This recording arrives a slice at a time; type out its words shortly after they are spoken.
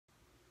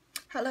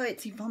Hello,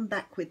 it's Yvonne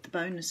back with the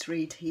bonus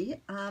read here.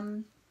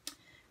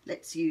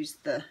 Let's use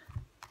the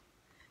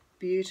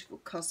beautiful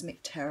Cosmic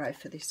Tarot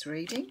for this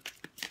reading.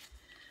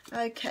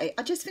 Okay,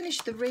 I just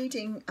finished the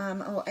reading,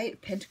 Eight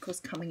of Pentacles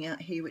coming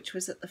out here, which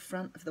was at the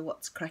front of the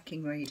What's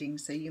Cracking reading,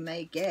 so you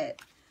may get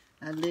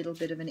a little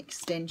bit of an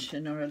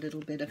extension or a little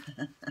bit of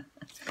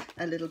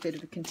a little bit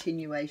of a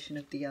continuation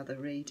of the other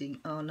reading.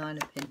 Oh, Nine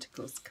of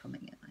Pentacles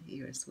coming out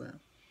here as well.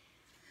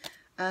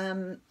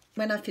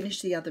 When I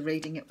finished the other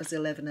reading, it was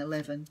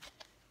 11:11.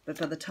 But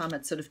by the time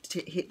I'd sort of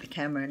hit the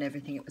camera and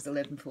everything, it was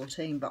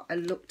 11:14. But I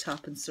looked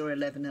up and saw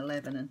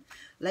 11:11. And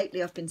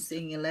lately I've been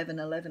seeing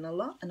 11:11 a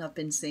lot, and I've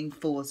been seeing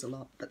fours a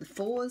lot. But the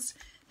fours,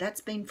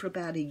 that's been for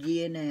about a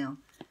year now.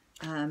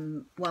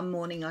 One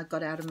morning I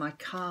got out of my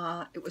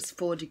car. It was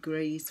 4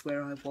 degrees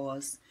where I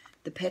was.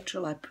 The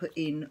petrol I put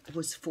in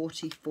was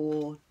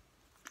 $44.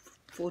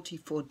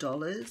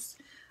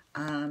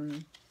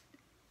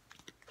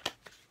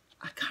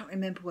 I can't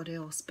remember what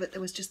else, but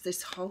there was just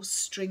this whole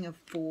string of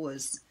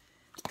fours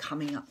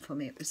coming up for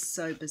me. It was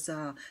so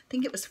bizarre. I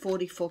think it was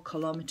 44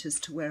 kilometers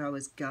to where I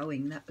was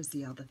going. That was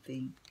the other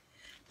thing.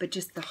 But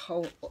just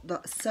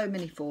so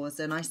many fours,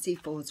 and I see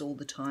fours all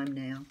the time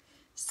now.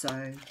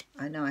 So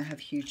I know I have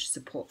huge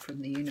support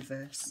from the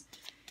universe.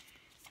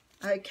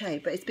 Okay,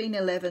 but it's been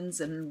 11s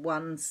and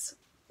 1s,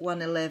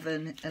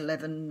 111,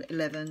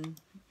 11,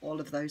 all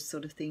of those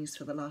sort of things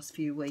for the last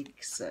few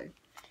weeks. So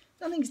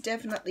something's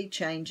definitely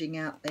changing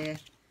out there.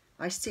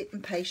 I sit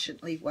and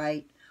patiently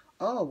wait.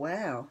 Oh,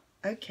 wow.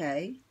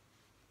 Okay.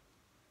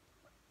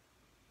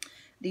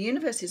 The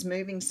universe is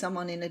moving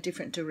someone in a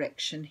different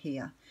direction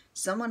here.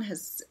 Someone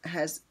has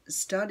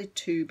started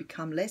to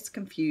become less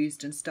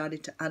confused and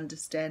started to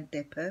understand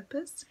their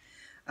purpose.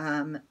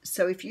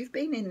 So if you've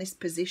been in this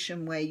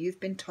position where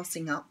you've been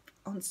tossing up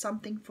on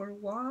something for a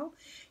while,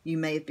 you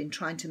may have been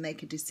trying to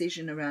make a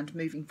decision around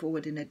moving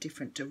forward in a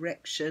different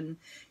direction.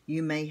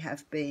 You may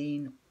have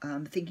been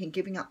thinking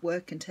giving up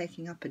work and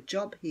taking up a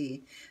job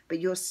here,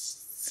 but you're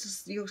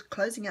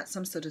closing out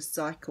some sort of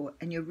cycle,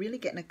 and you're really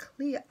getting a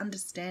clear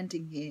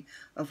understanding here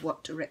of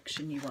what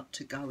direction you want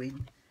to go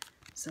in.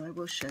 So I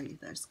will show you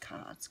those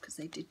cards because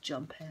they did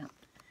jump out.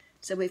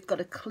 So we've got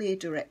a clear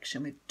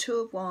direction with Two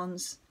of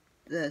Wands,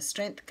 the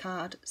Strength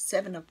card,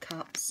 Seven of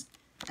Cups,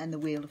 and the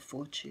Wheel of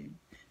Fortune.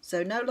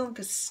 So no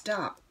longer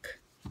stuck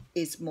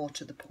is more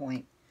to the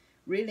point.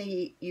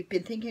 Really, you've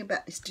been thinking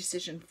about this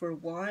decision for a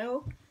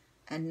while,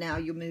 and now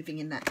you're moving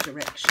in that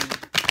direction.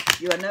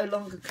 You are no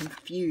longer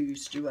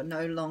confused. You are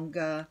no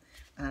longer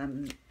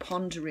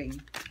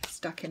pondering,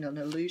 stuck in an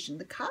illusion.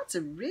 The cards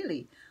are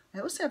really... I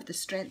also have the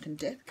Strength and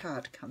Death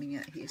card coming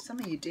out here. Some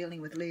of you dealing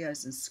with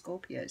Leos and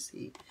Scorpios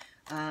here.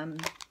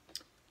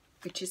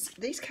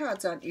 These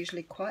cards aren't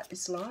usually quite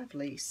this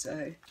lively,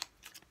 so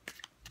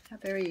how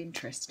very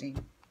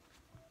interesting.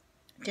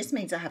 It just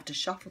means I have to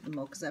shuffle them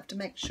all because I have to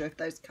make sure if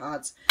those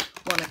cards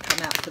want to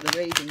come out for the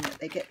reading that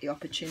they get the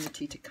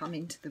opportunity to come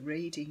into the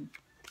reading.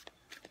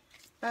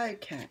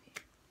 Okay.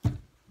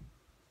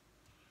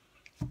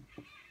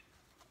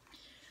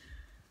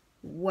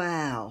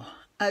 Wow.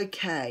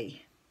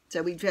 Okay.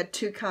 So we've had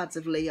two cards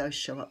of Leo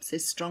show up. So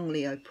there's strong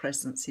Leo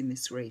presence in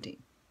this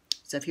reading.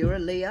 So if you're a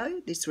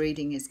Leo, this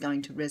reading is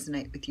going to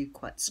resonate with you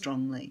quite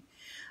strongly.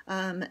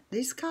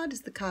 This card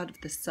is the card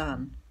of the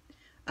Sun.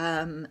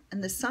 And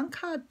the Sun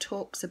card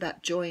talks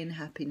about joy and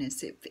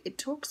happiness. It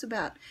talks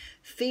about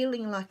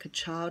feeling like a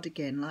child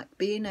again, like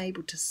being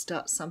able to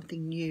start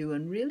something new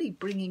and really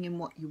bringing in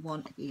what you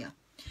want here.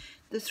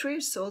 The Three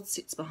of Swords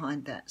sits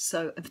behind that.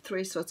 So the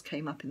Three of Swords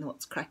came up in the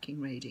What's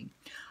Cracking reading.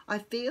 I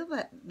feel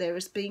that there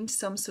has been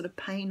some sort of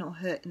pain or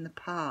hurt in the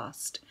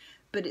past,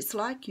 but it's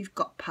like you've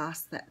got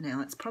past that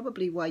now. It's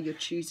probably why you're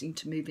choosing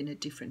to move in a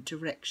different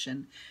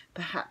direction.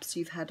 Perhaps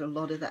you've had a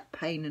lot of that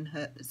pain and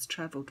hurt that's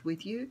travelled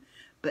with you,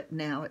 but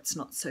now it's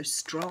not so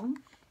strong.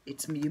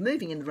 You're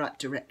moving in the right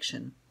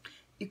direction.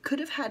 You could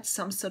have had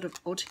some sort of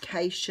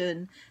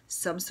altercation,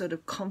 some sort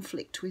of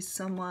conflict with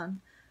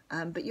someone,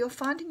 but you're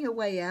finding your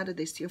way out of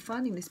this. You're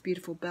finding this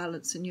beautiful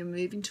balance, and you're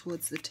moving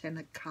towards the Ten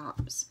of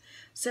Cups.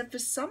 So for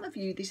some of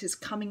you, this is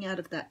coming out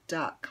of that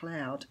dark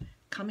cloud,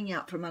 coming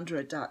out from under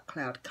a dark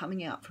cloud,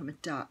 coming out from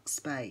a dark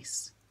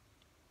space.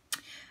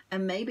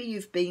 And maybe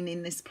you've been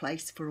in this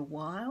place for a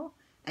while,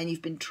 and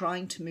you've been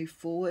trying to move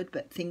forward,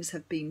 but things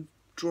have been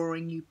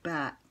drawing you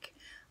back.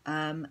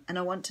 And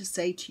I want to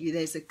say to you,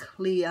 there's a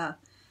clear,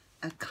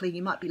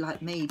 you might be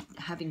like me,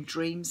 having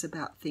dreams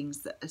about things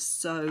that are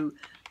so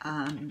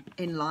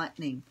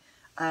enlightening.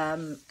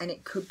 And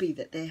it could be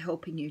that they're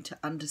helping you to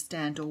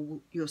understand, or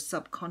your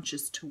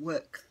subconscious to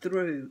work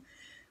through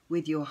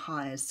with your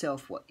higher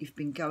self what you've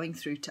been going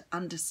through, to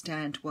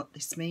understand what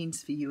this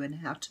means for you and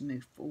how to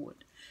move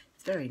forward.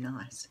 It's very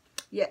nice.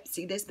 Yep,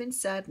 see, there's been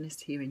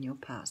sadness here in your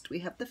past. We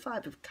have the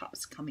Five of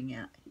Cups coming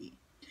out here.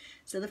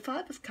 So the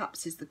Five of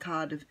Cups is the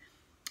card of,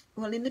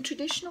 well, in the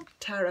traditional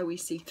tarot we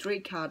see 3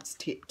 cards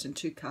tipped and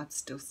 2 cards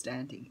still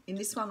standing. In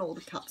this one all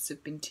the cups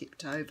have been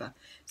tipped over.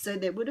 So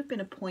there would have been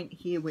a point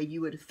here where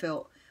you would have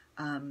felt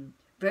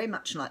very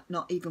much like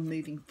not even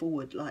moving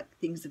forward, like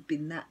things have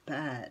been that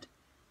bad.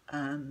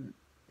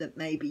 that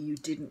maybe you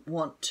didn't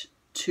want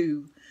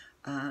to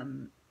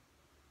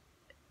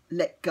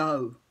let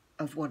go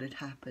of what had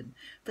happened.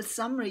 For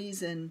some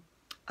reason,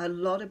 a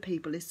lot of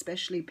people,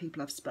 especially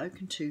people I've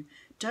spoken to,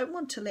 don't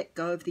want to let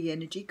go of the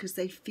energy because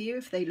they fear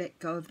if they let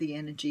go of the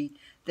energy,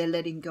 they're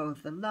letting go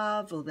of the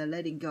love, or they're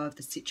letting go of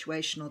the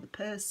situation or the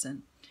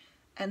person.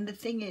 And the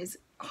thing is,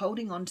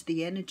 holding on to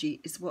the energy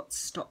is what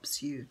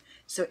stops you.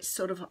 So it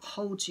sort of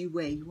holds you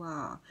where you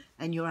are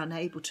and you're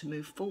unable to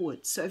move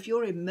forward. So if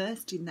you're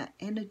immersed in that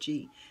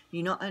energy,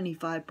 you not only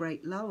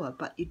vibrate lower,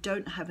 but you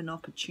don't have an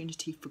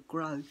opportunity for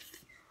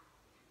growth.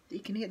 You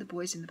can hear the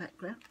boys in the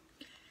background.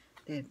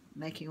 They're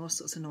making all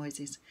sorts of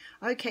noises.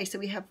 Okay, so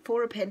we have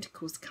Four of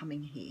Pentacles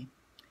coming here.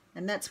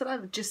 And that's what I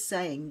was just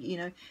saying, you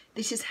know,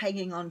 this is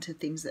hanging on to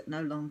things that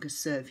no longer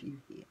serve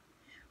you here.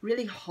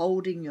 Really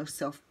holding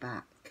yourself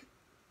back.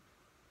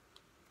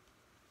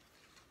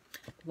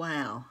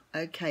 Wow.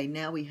 Okay,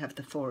 now we have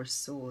the Four of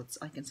Swords.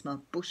 I can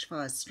smell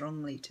bushfire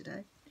strongly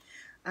today.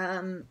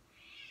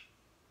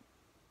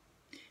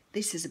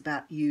 This is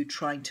about you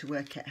trying to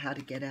work out how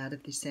to get out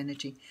of this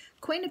energy.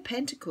 Queen of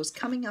Pentacles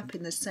coming up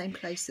in the same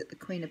place that the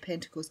Queen of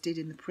Pentacles did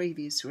in the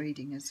previous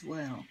reading as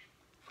well.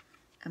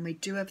 And we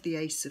do have the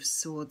Ace of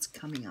Swords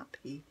coming up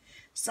here.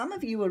 Some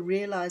of you are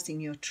realizing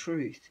your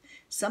truth.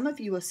 Some of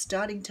you are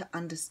starting to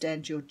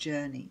understand your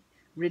journey,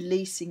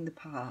 releasing the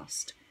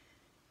past.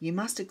 You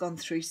must have gone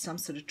through some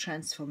sort of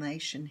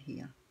transformation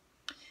here.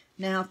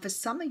 Now, for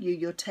some of you,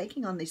 you're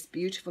taking on this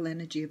beautiful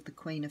energy of the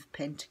Queen of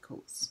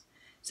Pentacles.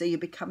 So you're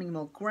becoming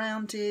more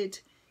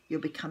grounded,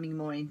 you're becoming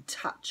more in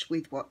touch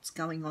with what's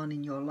going on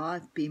in your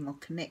life, being more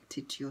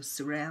connected to your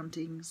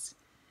surroundings,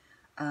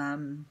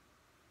 being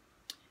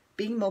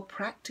more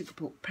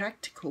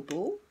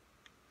practicable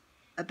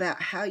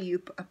about how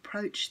you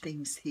approach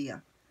things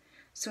here.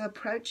 So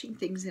approaching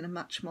things in a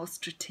much more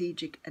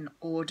strategic and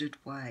ordered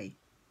way.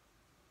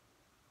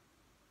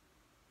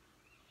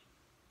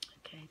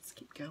 Okay, let's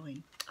keep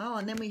going. Oh,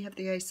 and then we have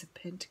the Ace of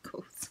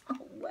Pentacles.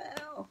 Oh,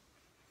 wow.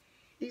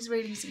 These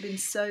readings have been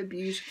so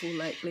beautiful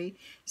lately.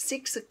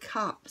 Six of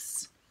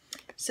Cups.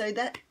 So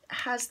that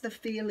has the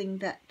feeling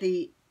that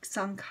the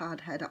Sun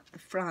card had up the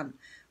front,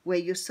 where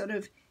you're sort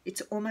of,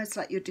 it's almost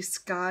like you're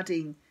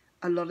discarding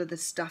a lot of the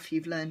stuff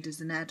you've learned as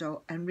an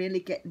adult and really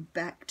getting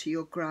back to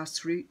your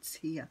grassroots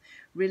here,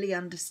 really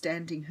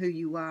understanding who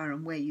you are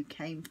and where you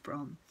came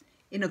from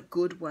in a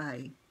good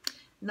way.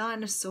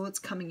 Nine of Swords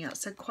coming out.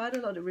 So quite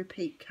a lot of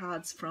repeat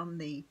cards from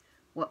the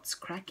What's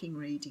Cracking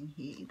reading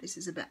here. This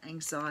is about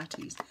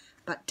anxieties,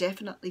 but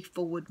definitely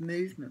forward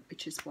movement,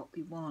 which is what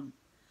we want.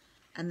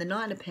 And the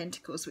Nine of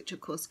Pentacles, which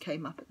of course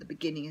came up at the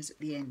beginning, is at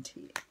the end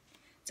here.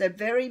 So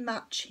very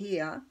much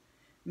here,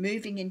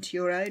 moving into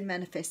your own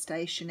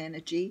manifestation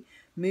energy,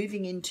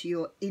 moving into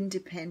your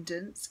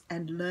independence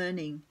and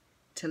learning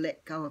to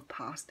let go of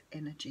past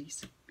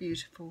energies.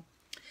 Beautiful.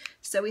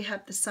 So we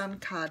have the Sun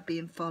card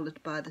being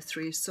followed by the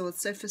Three of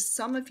Swords. So for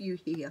some of you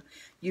here,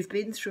 you've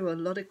been through a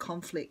lot of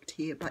conflict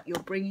here, but you're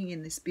bringing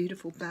in this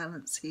beautiful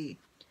balance here.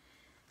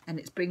 And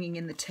it's bringing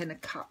in the Ten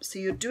of Cups. So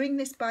you're doing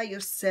this by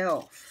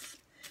yourself.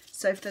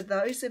 So for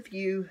those of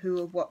you who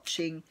are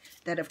watching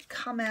that have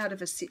come out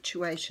of a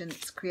situation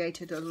that's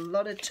created a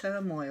lot of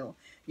turmoil,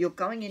 you're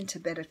going into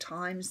better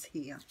times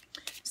here.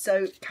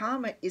 So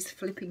Karma is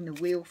flipping the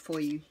wheel for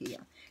you here.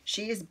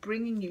 She is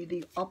bringing you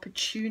the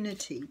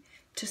opportunity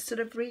to sort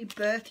of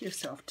rebirth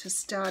yourself, to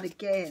start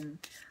again.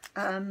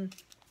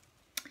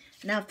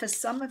 Now, for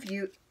some of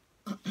you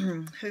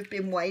who've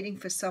been waiting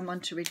for someone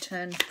to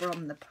return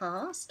from the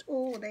past,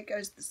 oh, there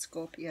goes the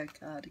Scorpio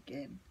card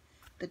again.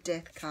 The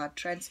Death card,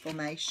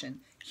 transformation,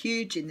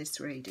 huge in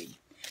this reading.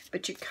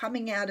 But you're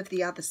coming out of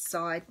the other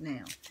side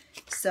now.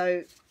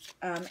 So,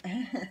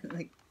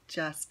 the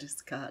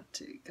Justice card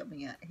too,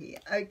 coming out here.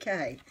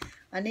 Okay,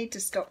 I need to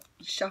stop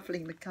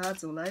shuffling the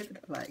cards all over the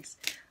place.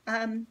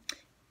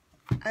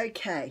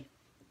 Okay,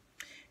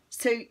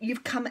 so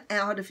you've come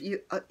out of,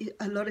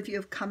 a lot of you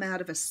have come out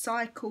of a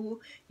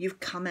cycle, you've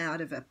come out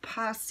of a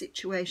past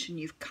situation,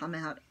 you've come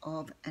out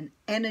of an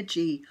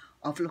energy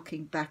of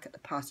looking back at the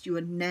past. You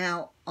are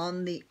now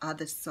on the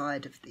other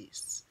side of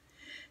this.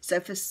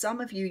 So for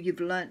some of you, you've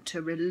learnt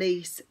to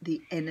release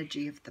the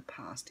energy of the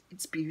past.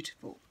 It's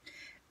beautiful.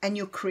 And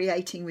you're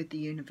creating with the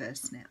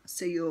universe now.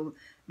 So you're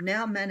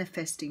now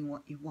manifesting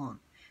what you want.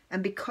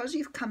 And because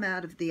you've come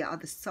out of the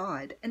other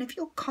side, and if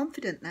you're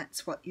confident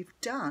that's what you've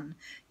done,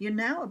 you're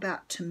now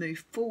about to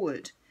move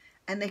forward.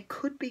 And there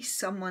could be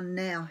someone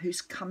now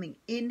who's coming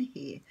in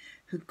here,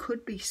 who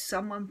could be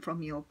someone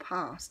from your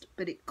past,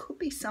 but it could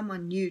be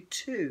someone new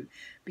too,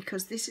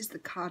 because this is the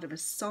card of a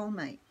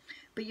soulmate.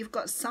 But you've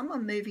got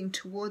someone moving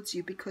towards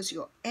you because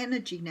your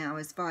energy now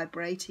is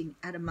vibrating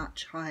at a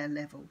much higher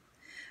level.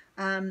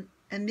 And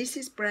this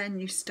is brand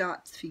new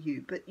starts for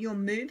you, but you're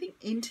moving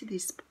into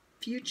this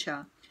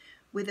future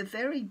with a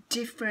very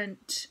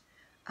different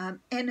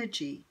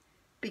energy,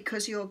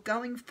 because you're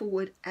going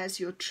forward as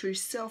your true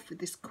self with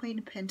this Queen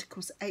of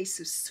Pentacles, Ace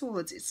of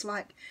Swords. It's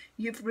like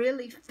you've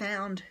really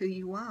found who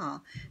you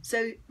are.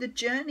 So the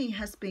journey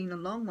has been a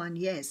long one,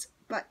 yes,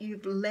 but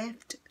you've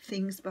left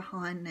things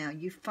behind now.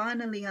 You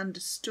finally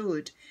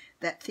understood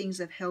that things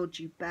have held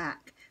you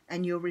back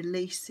and you're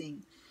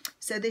releasing.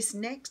 So this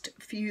next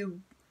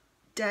few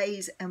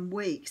days and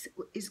weeks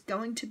is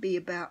going to be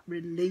about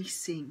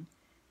releasing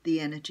the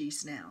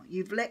energies now.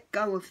 You've let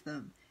go of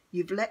them.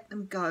 You've let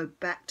them go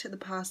back to the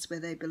past where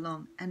they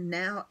belong. And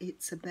now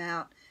it's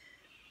about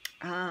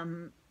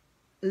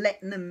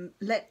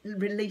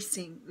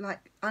releasing,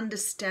 like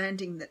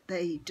understanding that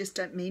they just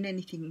don't mean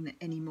anything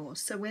anymore.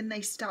 So when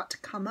they start to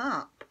come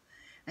up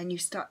and you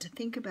start to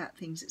think about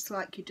things, it's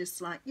like you're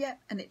just like, yeah,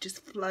 and it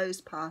just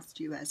flows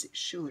past you as it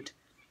should.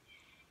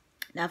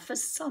 Now, for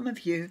some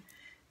of you,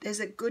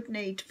 there's a good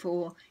need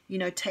for, you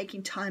know,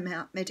 taking time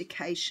out,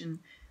 medication,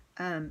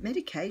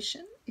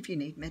 if you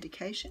need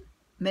medication.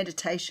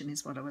 Meditation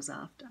is what I was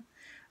after.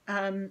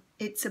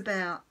 It's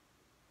about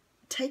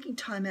taking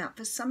time out.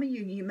 For some of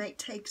you, you may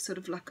take sort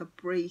of like a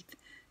brief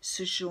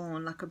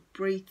sojourn, like a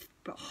brief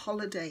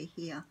holiday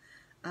here,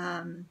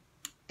 and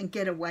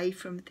get away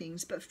from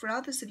things. But for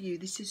others of you,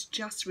 this is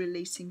just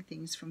releasing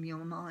things from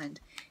your mind.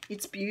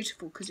 It's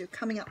beautiful because you're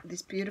coming up with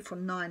this beautiful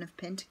 9 of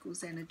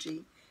Pentacles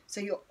energy. So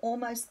you're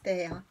almost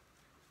there,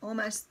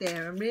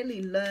 and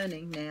really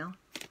learning now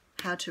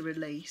how to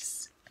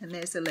release. And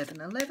there's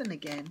 1111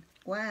 again.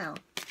 Wow.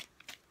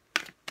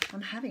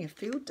 I'm having a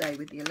field day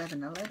with the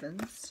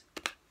 1111s.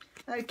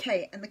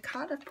 Okay, and the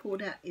card I've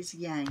pulled out is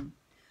Yang.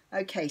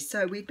 Okay,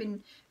 so we've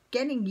been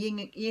getting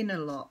yin a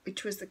lot,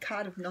 which was the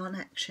card of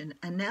non-action,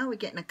 and now we're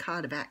getting a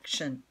card of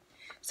action.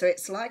 So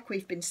it's like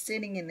we've been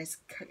sitting in this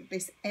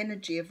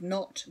energy of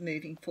not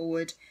moving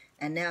forward,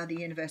 and now the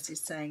universe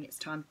is saying it's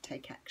time to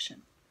take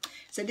action.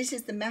 So this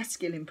is the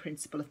masculine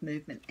principle of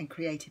movement and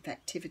creative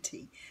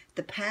activity,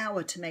 the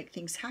power to make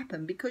things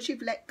happen because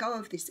you've let go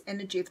of this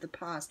energy of the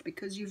past,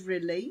 because you've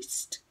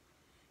released.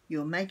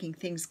 You're making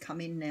things come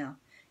in now.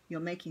 You're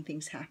making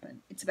things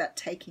happen. It's about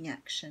taking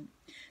action.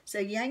 So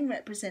Yang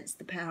represents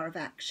the power of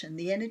action,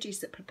 the energies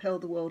that propel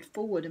the world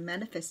forward and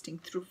manifesting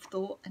through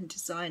thought and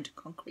desire into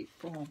concrete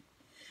form.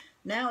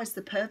 Now is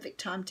the perfect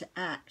time to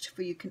act,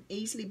 for you can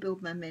easily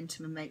build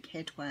momentum and make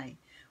headway.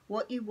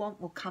 What you want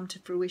will come to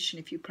fruition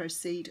if you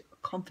proceed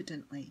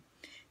confidently.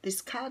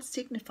 This card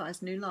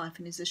signifies new life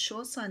and is a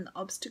sure sign that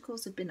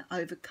obstacles have been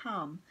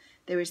overcome.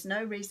 There is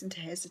no reason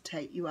to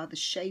hesitate. You are the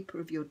shaper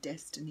of your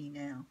destiny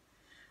now.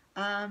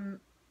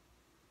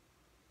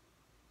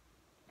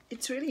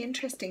 It's really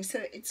interesting.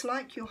 So it's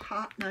like your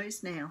heart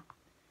knows now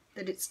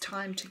that it's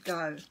time to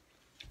go.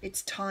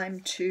 It's time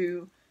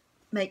to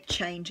make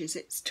changes.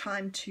 It's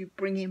time to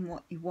bring in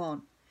what you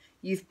want.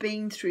 You've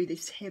been through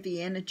this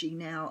heavy energy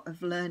now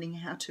of learning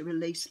how to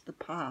release the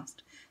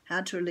past,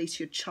 how to release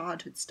your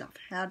childhood stuff,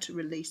 how to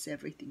release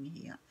everything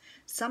here.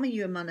 Some of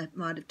you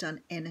might have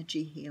done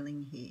energy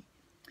healing here.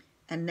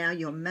 And now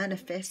you're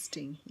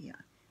manifesting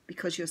here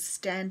because you're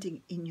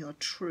standing in your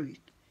truth.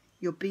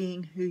 You're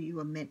being who you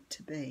are meant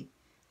to be.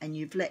 And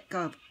you've let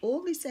go of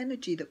all this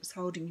energy that was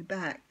holding you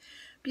back.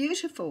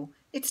 Beautiful.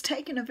 It's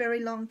taken a very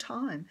long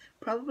time,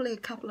 probably a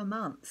couple of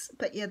months,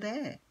 but you're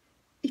there.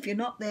 If you're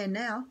not there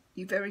now,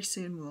 you very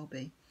soon will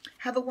be.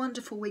 Have a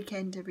wonderful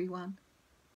weekend, everyone.